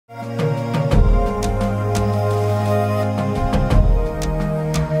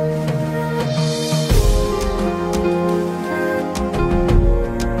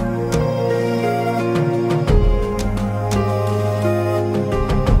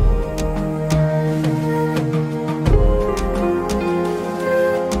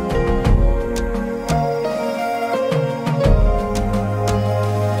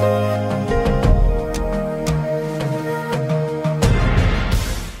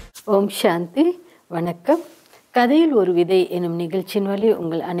ஓம் சாந்தி. வணக்கம். கதையில் ஒரு விதை எனும் நிகழ்ச்சியின் வழி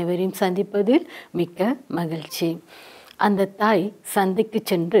உங்கள் அனைவரையும் சந்திப்பதில் மிக்க மகிழ்ச்சி. அந்த தாய் சந்தைக்கு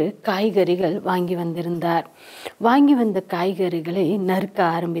சென்று காய்கறிகள் வாங்கி வந்திருந்தார். வாங்கி வந்த காய்கறிகளை நறுக்க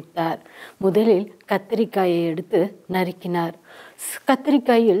ஆரம்பித்தார். முதலில் கத்திரிக்காயை எடுத்து நறுக்கினார்.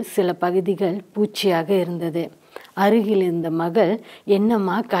 கத்திரிக்காயில் சில பகுதிகள் பூச்சியாக இருந்தது. அருகில் இருந்த மகள்,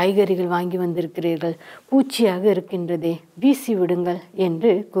 என்னம்மா காய்கறிகள் வாங்கி வந்திருக்கிறீர்கள், பூச்சியாக இருக்கின்றதே, வீசி விடுங்கள்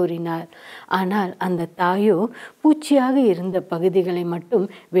என்று கூறினார். ஆனால் அந்த தாயோ பூச்சியாக இருந்த பகுதிகளை மட்டும்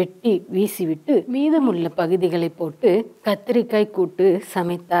வெட்டி வீசிவிட்டு மீதமுள்ள பகுதிகளை போட்டு கத்திரிக்காய் கூட்டு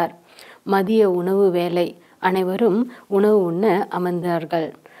சமைத்தார். மதிய உணவு வேளை. அனைவரும் உணவு உண்ண அமர்ந்தார்கள்.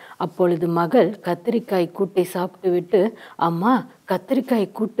 அப்பொழுது மகள் கத்திரிக்காய் கூட்டை சாப்பிட்டுவிட்டு, அம்மா, கத்திரிக்காய்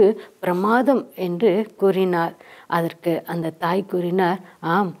கூட்டு பிரமாதம் என்று கூறினார். அதற்கு அந்த தாய் கூறினார்,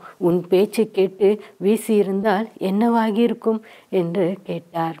 ஆம், உன் பேச்சை கேட்டு வீசியிருந்தால் என்னவாகியிருக்கும் என்று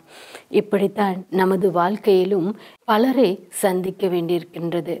கேட்டார். இப்படித்தான் நமது வாழ்க்கையிலும் பலரை சந்திக்க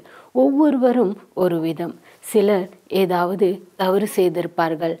வேண்டியிருக்கின்றது. ஒவ்வொருவரும் ஒரு விதம். சிலர் ஏதாவது தவறு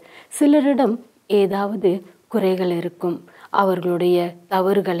செய்திருப்பார்கள். சிலரிடம் ஏதாவது குறைகள் இருக்கும். அவர்களுடைய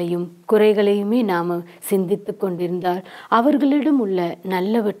தவறுகளையும் குறைகளையுமே நாம் சிந்தித்து கொண்டிருந்தால் அவர்களிடம் உள்ள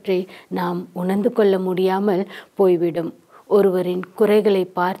நல்லவற்றை நாம் உணர்ந்து கொள்ள முடியாமல் போய்விடும். ஒருவரின் குறைகளை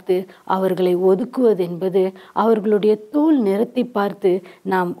பார்த்து அவர்களை ஒதுக்குவது என்பது அவர்களுடைய தோல் நிறத்தை பார்த்து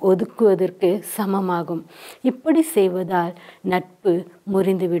நாம் ஒதுக்குவதற்கு சமமாகும். இப்படி செய்வதால் நட்பு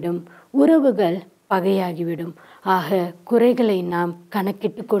முறிந்துவிடும், உறவுகள் பகையாகிவிடும். ஆக குறைகளை நாம்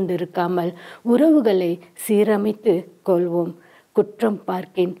கணக்கிட்டு கொண்டிருக்காமல் உறவுகளை சீரமைத்து கொள்வோம். குற்றம்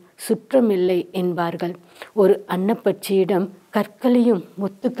பார்க்கின் சுற்றமில்லை என்பார்கள். ஒரு அன்னப்பட்சியிடம் கற்களையும்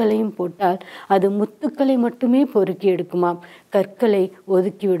முத்துக்களையும் போட்டால் அது முத்துக்களை மட்டுமே பொறுக்கி எடுக்குமாம், கற்களை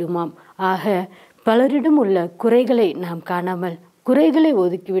ஒதுக்கிவிடுமாம். ஆக பலரிடம் உள்ள குறைகளை நாம் காணாமல் குறைகளை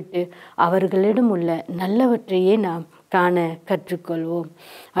ஒதுக்கிவிட்டு அவர்களிடம் உள்ள நல்லவற்றையே நாம் காண கற்றுக்கொள்வோம்.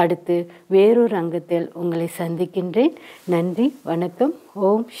 அடுத்து வேறொரு அங்கத்தில் உங்களை சந்திக்கின்றேன். நன்றி, வணக்கம்.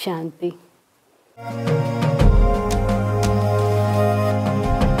 ஓம் சாந்தி.